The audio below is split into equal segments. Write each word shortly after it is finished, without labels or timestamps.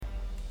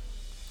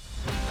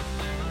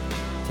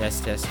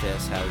Test.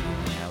 How are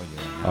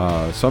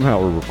you doing?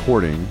 Somehow we're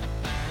recording.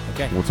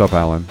 Okay. What's up,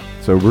 Alan?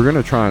 So we're going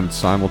to try and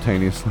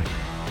simultaneously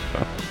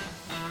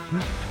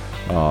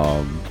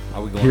Are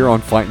we going here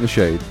on Fight in the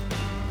Shade.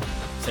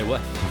 Say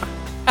what?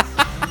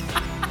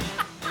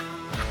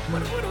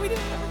 What are we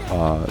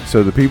doing?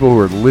 So the people who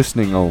are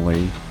listening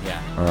only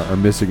Yeah. are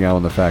missing out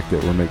on the fact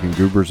that we're making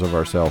goobers of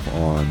ourselves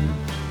on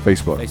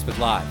Facebook. Facebook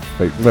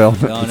Live. Well,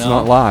 No, it's no.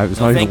 not live. It's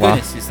No, not thank even live.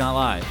 goodness it's not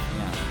live.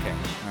 Yeah. Okay.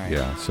 All right.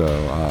 Yeah.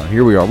 So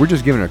here we are. We're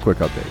just giving a quick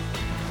update.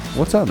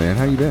 What's up, man?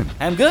 How you been?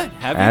 I'm good.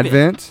 How have you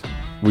been? Advent.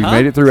 We Huh?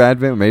 made it through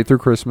Advent. We made it through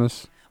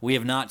Christmas. We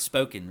have not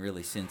spoken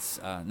really since.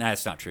 No,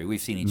 that's not true.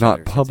 We've seen each Not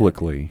other since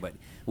publicly. Advent, but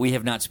we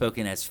have not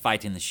spoken as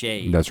Fight in the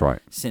Shade. That's right.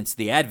 Since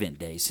the Advent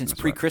days, since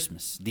That's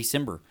pre-Christmas,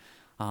 December.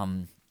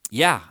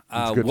 Yeah.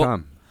 It's a good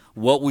time.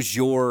 What was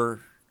your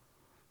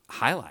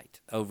highlight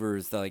over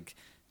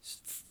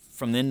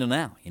from then to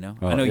now? You know,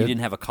 I know you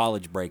didn't have a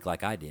college break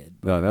like I did.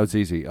 No, that was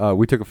easy.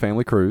 We took a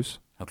family cruise,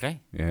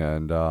 Okay.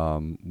 and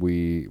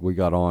we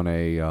got on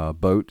a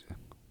boat,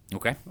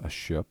 Okay. a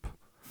ship,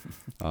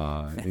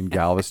 in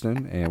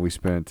Galveston, and we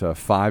spent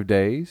 5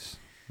 days.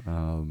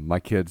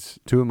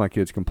 Two of my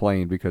kids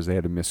complained because they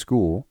had to miss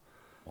school.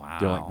 Wow.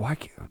 They're like, "Why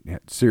can't?" Yeah,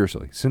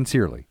 seriously,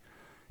 sincerely,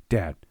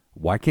 Dad,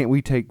 why can't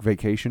we take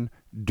vacation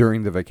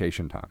during the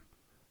vacation time?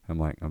 I'm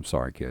like, I'm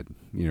sorry, kid.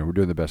 You know, we're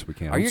doing the best we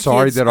can. Are I'm your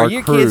sorry kids, that are our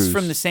your cruise. kids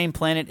from the same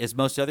planet as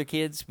most other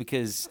kids?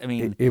 Because I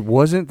mean, It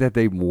wasn't that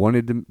they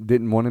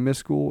didn't want to miss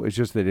school. It's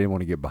just they didn't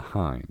want to get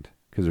behind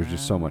because there's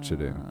just so much to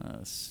do.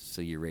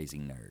 So you're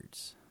raising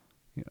nerds.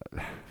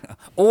 Yeah.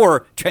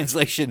 Or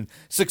translation,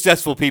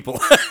 successful people.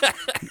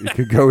 It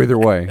could go either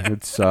way.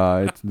 It's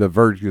the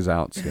verge is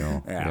out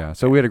still. Yeah.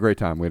 So we had a great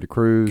time. We had a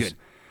cruise. Good.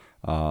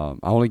 I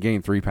only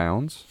gained 3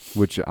 pounds,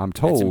 which I'm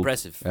told.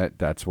 That's impressive.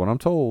 That's what I'm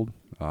told.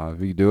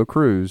 If you do a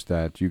cruise,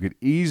 that you could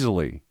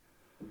easily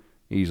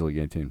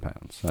gain 10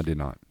 pounds. I did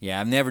not.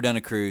 Yeah, I've never done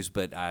a cruise,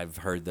 but I've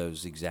heard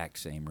those exact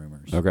same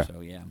rumors. Okay.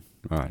 So yeah.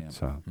 All right. Yeah.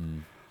 So,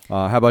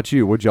 how about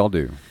you? What'd y'all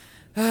do?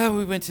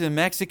 We went to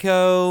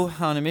Mexico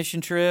on a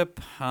mission trip.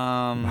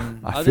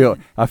 I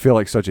feel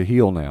like such a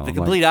heel now. The I'm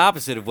complete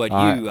opposite of what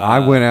like, you.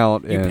 I went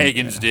out you and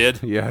pagans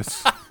did.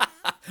 Yes.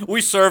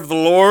 We served the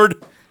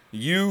Lord.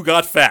 You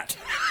got fat.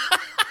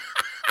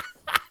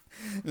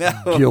 No.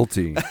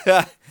 Guilty.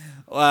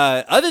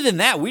 Other than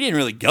that, we didn't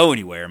really go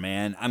anywhere,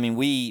 man. I mean,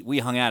 we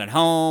hung out at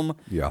home.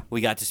 Yeah.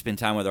 We got to spend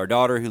time with our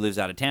daughter who lives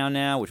out of town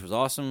now, which was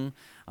awesome.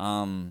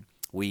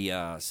 We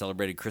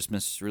celebrated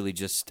Christmas really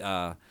just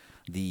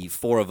the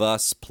 4 of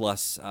us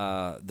plus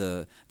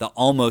the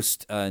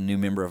almost new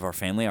member of our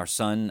family. Our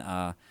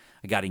son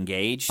got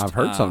engaged. I've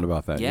heard something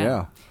about that.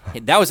 Yeah.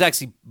 That was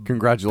actually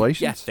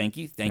Congratulations. yeah. Thank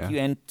you,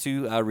 and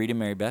to Rita and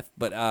Mary Beth.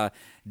 But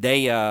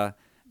they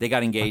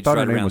got engaged. I thought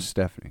right her name around. was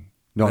Stephanie.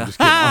 No, I'm just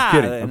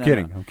kidding. I'm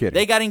kidding. I'm kidding.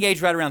 They got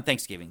engaged right around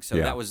Thanksgiving, so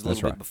Yeah, that was a that's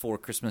little bit right. before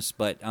Christmas.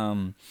 But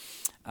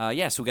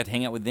yeah, so we got to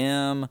hang out with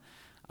them,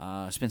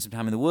 spend some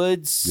time in the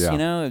woods. Yeah. You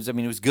know,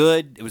 it was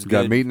good. It was You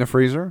good. got meat in the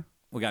freezer?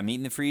 We got meat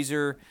in the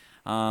freezer.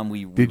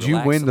 We Did you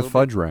relaxed win a the little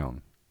fudge bit.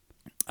 round?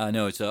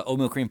 No, it's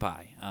oatmeal cream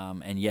pie.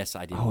 And yes,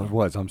 I did. Oh, win. it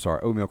was. I'm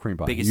sorry. Oatmeal cream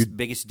pie.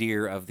 Biggest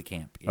deer of the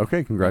camp. Yeah.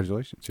 Okay,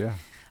 congratulations. Yeah.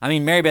 I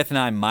mean, Mary Beth and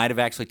I might have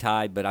actually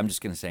tied, but I'm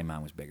just going to say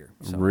mine was bigger.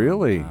 So,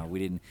 Really? We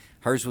didn't.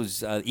 Hers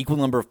was equal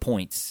number of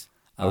points.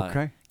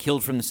 Okay.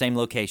 Killed from the same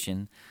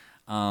location.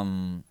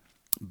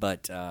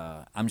 But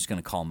I'm just going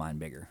to call mine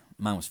bigger.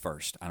 Mine was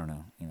first. I don't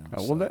know. You know.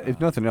 Well, so, if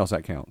nothing else,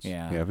 that counts.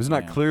 yeah, If it's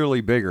not yeah.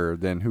 clearly bigger,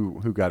 then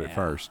who got it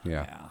first?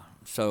 Yeah. Yeah.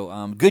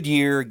 So good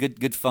year,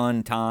 good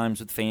fun times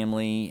with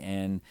family,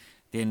 and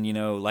then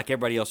like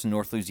everybody else in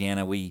North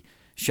Louisiana, we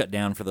shut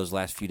down for those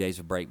last few days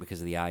of break because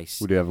of the ice.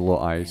 We did have a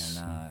little ice.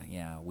 And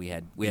yeah, we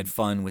had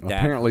fun with that.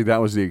 Apparently, that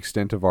was the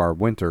extent of our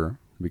winter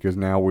because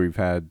now we've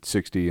had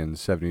 60 and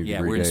 70 Yeah,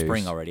 degree we're in days.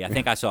 spring already. I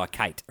think I saw a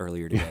kite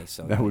earlier today.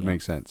 So That would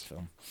make sense.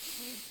 So.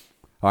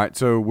 All right,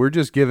 so we're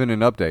just giving an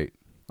update.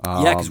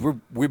 Yeah, because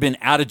we've been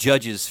out of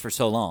judges for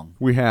so long.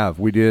 We have.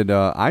 We did.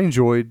 I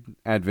enjoyed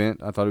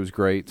Advent. I thought it was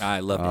great. I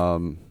loved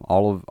it.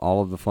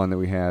 All of the fun that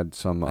we had.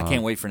 I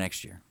can't wait for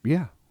next year.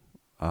 Yeah.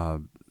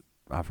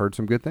 I've heard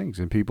some good things,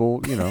 and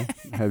people,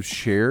 have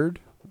shared.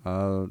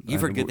 You've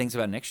heard good things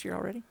about next year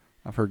already?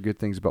 I've heard good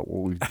things about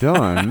what we've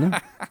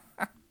done.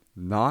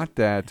 Not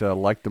that,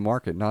 like the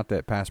market, not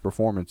that past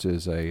performance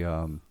is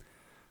a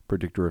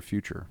predictor of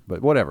future,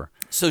 but whatever.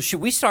 So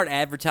should we start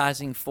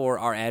advertising for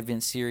our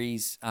Advent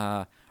series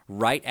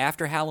right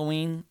after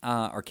Halloween,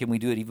 or can we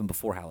do it even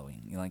before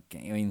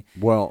Halloween?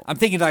 Well, I'm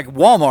thinking like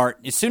Walmart.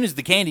 As soon as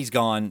the candy's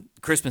gone,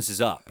 Christmas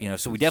is up.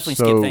 So we definitely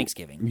skip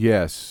Thanksgiving.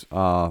 Yes.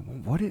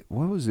 What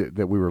was it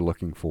that we were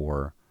looking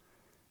for,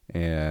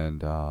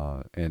 and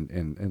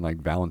like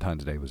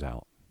Valentine's Day was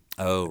out.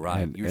 Oh,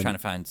 right. And- You were trying to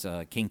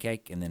find king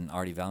cake and then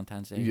already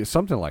Valentine's Day? Yeah,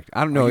 something like that.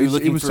 I don't know. You were It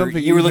looking was for-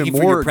 something you were even looking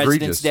for more your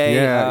President's egregious. Day,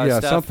 Yeah,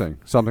 stuff?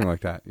 something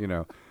like that.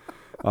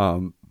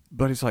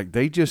 But it's like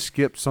they just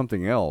skipped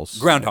something else.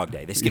 Groundhog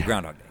Day. They skipped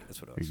Groundhog Day.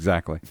 That's what it was.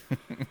 Exactly.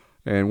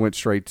 And went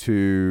straight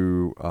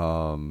to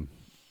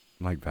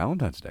like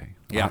Valentine's Day.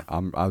 Yeah.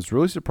 I was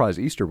really surprised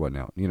Easter wasn't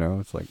out.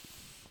 It's like,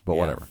 but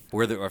whatever.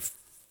 We're the 4th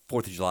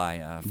of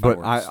July But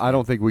fireworks. I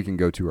don't think we can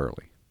go too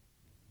early.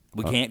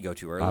 We can't go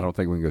too early. I don't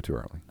think we can go too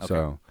early. Okay.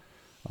 So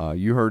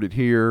you heard it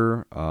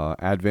here.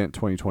 Advent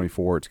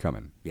 2024, it's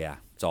coming. Yeah,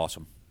 it's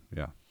awesome.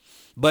 Yeah.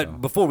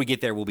 But before we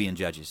get there, we'll be in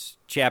Judges.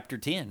 Chapter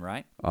 10,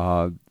 right?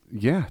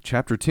 Yeah,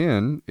 chapter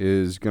 10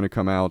 is going to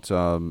come out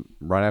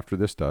right after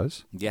this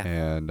does. Yeah.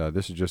 And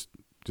this is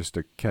just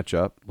to catch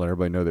up, let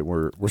everybody know that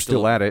we're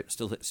still at it.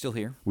 Still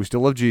here. We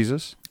still love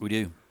Jesus. We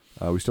do.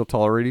 We still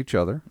tolerate each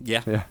other.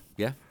 Yeah.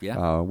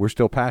 We're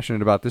still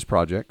passionate about this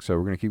project, so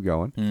we're going to keep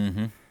going.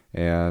 Mm-hmm.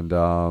 And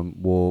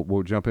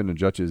we'll jump into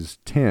Judges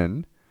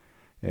 10.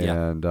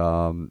 And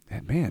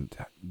man,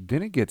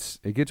 then it gets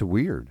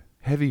weird,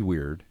 heavy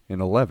weird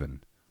in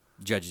 11.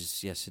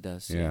 Judges, yes, it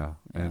does. Yeah.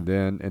 And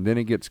then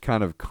it gets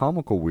kind of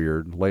comical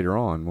weird later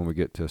on when we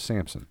get to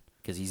Samson.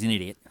 Because he's an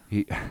idiot.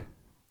 I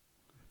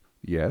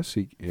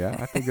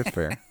think that's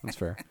fair. That's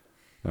fair.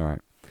 All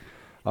right.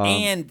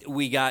 And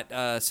we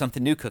got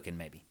something new cooking,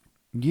 maybe.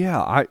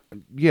 Yeah, I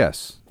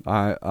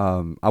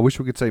wish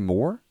we could say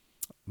more,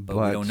 but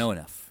we don't know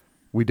enough.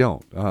 We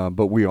don't.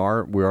 But we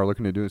are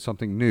looking to do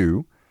something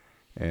new,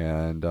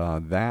 and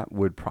that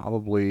would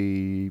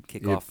probably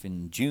kick off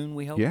in June.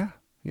 We hope. Yeah,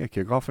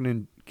 kicking off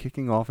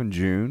in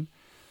June.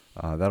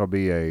 That'll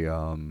be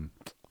a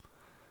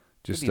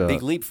just a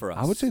big leap for us.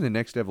 I would say the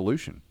next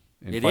evolution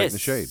in Fighting the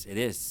Shade. It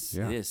is.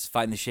 Yeah. It is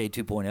Fighting the Shade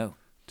 2.0.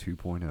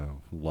 2.0.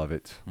 Love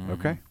it. Mm-hmm.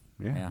 Okay.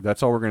 Yeah,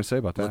 that's all we're going to say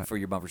about that. Look for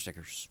your bumper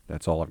stickers.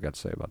 That's all I've got to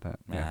say about that.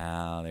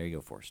 Yeah. There you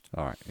go, Forrest.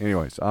 All right.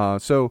 Anyways,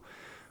 so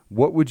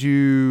what would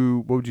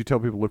you tell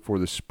people to look for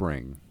this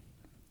spring?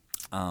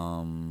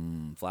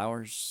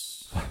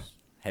 Flowers,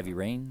 heavy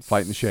rains,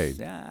 Fighting the Shade.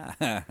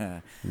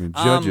 Yeah.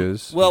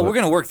 Judges. Well, we're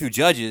going to work through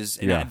Judges,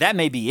 and Yeah. that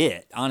may be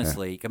it.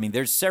 Honestly, I mean,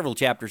 there's several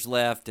chapters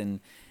left,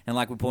 and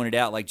like we pointed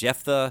out, like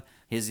Jephthah,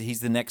 he's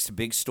the next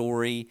big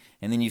story,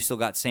 and then you've still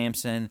got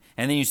Samson,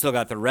 and then you still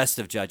got the rest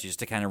of Judges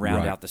to kind of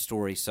round out the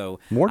story. So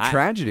more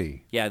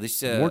tragedy. Yeah,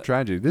 this more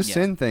tragedy. This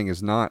sin thing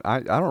is not. I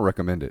don't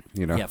recommend it.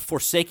 Yeah,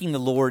 forsaking the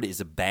Lord is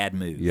a bad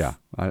move. Yeah,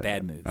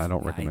 bad move. I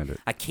don't recommend it.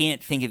 I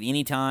can't think of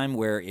any time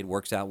where it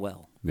works out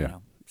well. Yeah. You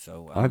know?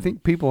 So I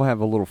think people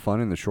have a little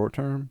fun in the short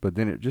term, but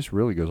then it just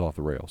really goes off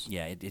the rails.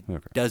 Yeah, it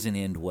doesn't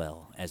end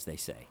well, as they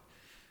say.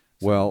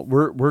 So. Well,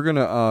 we're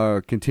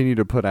gonna continue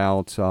to put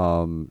out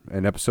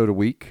an episode a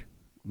week,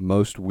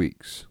 most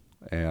weeks,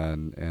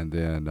 and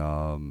then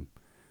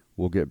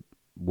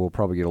we'll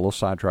probably get a little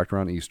sidetracked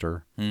around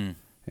Easter, and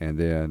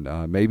then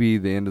maybe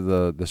the end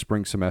of the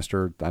spring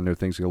semester. I know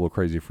things get a little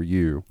crazy for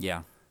you.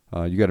 Yeah.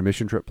 You got a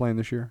mission trip planned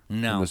this year?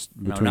 No,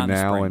 between not in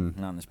now the spring. and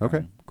not in the spring.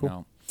 Okay, cool.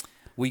 No.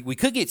 We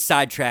could get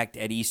sidetracked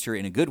at Easter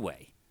in a good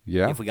way.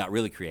 Yeah. If we got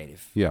really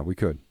creative. Yeah, we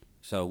could.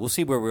 So we'll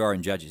see where we are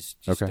in Judges.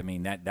 Okay. I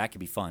mean that could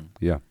be fun.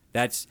 Yeah.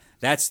 That's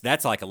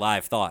like a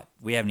live thought.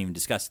 We haven't even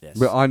discussed this.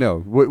 But I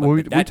know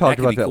we talked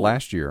about that cool.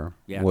 last year.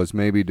 Yeah. Was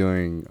maybe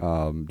doing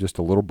just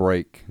a little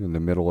break in the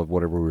middle of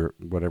whatever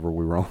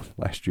we were on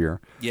last year.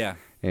 Yeah.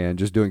 And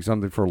just doing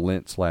something for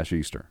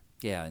Lent/Easter.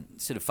 Yeah.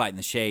 Instead of fighting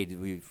the shade,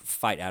 we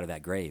fight out of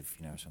that grave.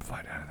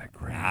 Fight out of that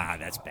grave. Ah,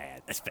 that's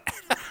bad. That's bad.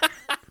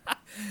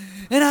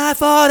 And I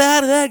fought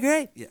out of that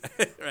grave. Yeah.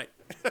 Right.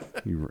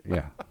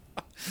 Yeah.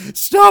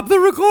 Stop the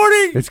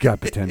recording. It's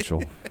got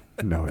potential.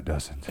 No, it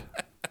doesn't.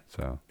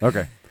 So,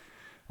 okay.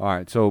 All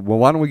right. So,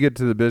 why don't we get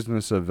to the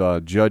business of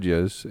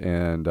Judges,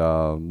 and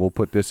we'll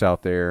put this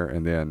out there,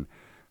 and then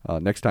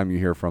next time you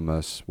hear from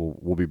us,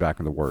 we'll be back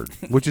in the Word,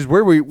 which is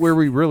where we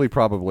really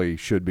probably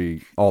should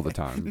be all the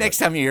time. Next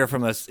time you hear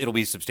from us, it'll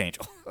be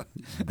substantial.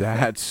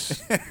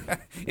 That's a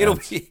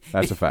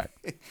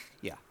fact.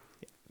 Yeah.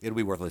 It'll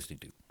be worth listening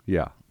to.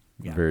 Yeah.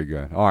 Very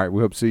good. All right.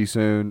 We hope to see you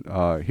soon.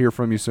 Hear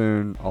from you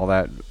soon. All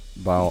that.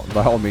 By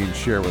all means,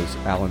 share with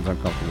Alan's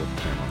uncomfortable with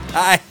the camera.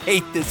 I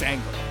hate this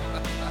angle.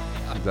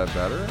 Is that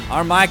better?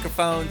 Our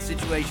microphone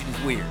situation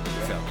is weird.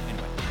 So,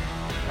 anyway.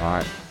 All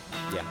right.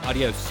 Yeah.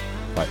 Adios.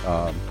 Bye.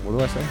 What do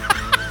I say?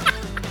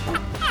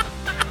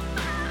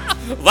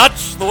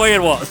 That's the way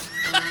it was.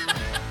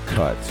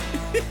 Cut.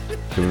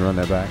 Can we run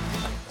that back?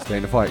 Stay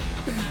in the fight.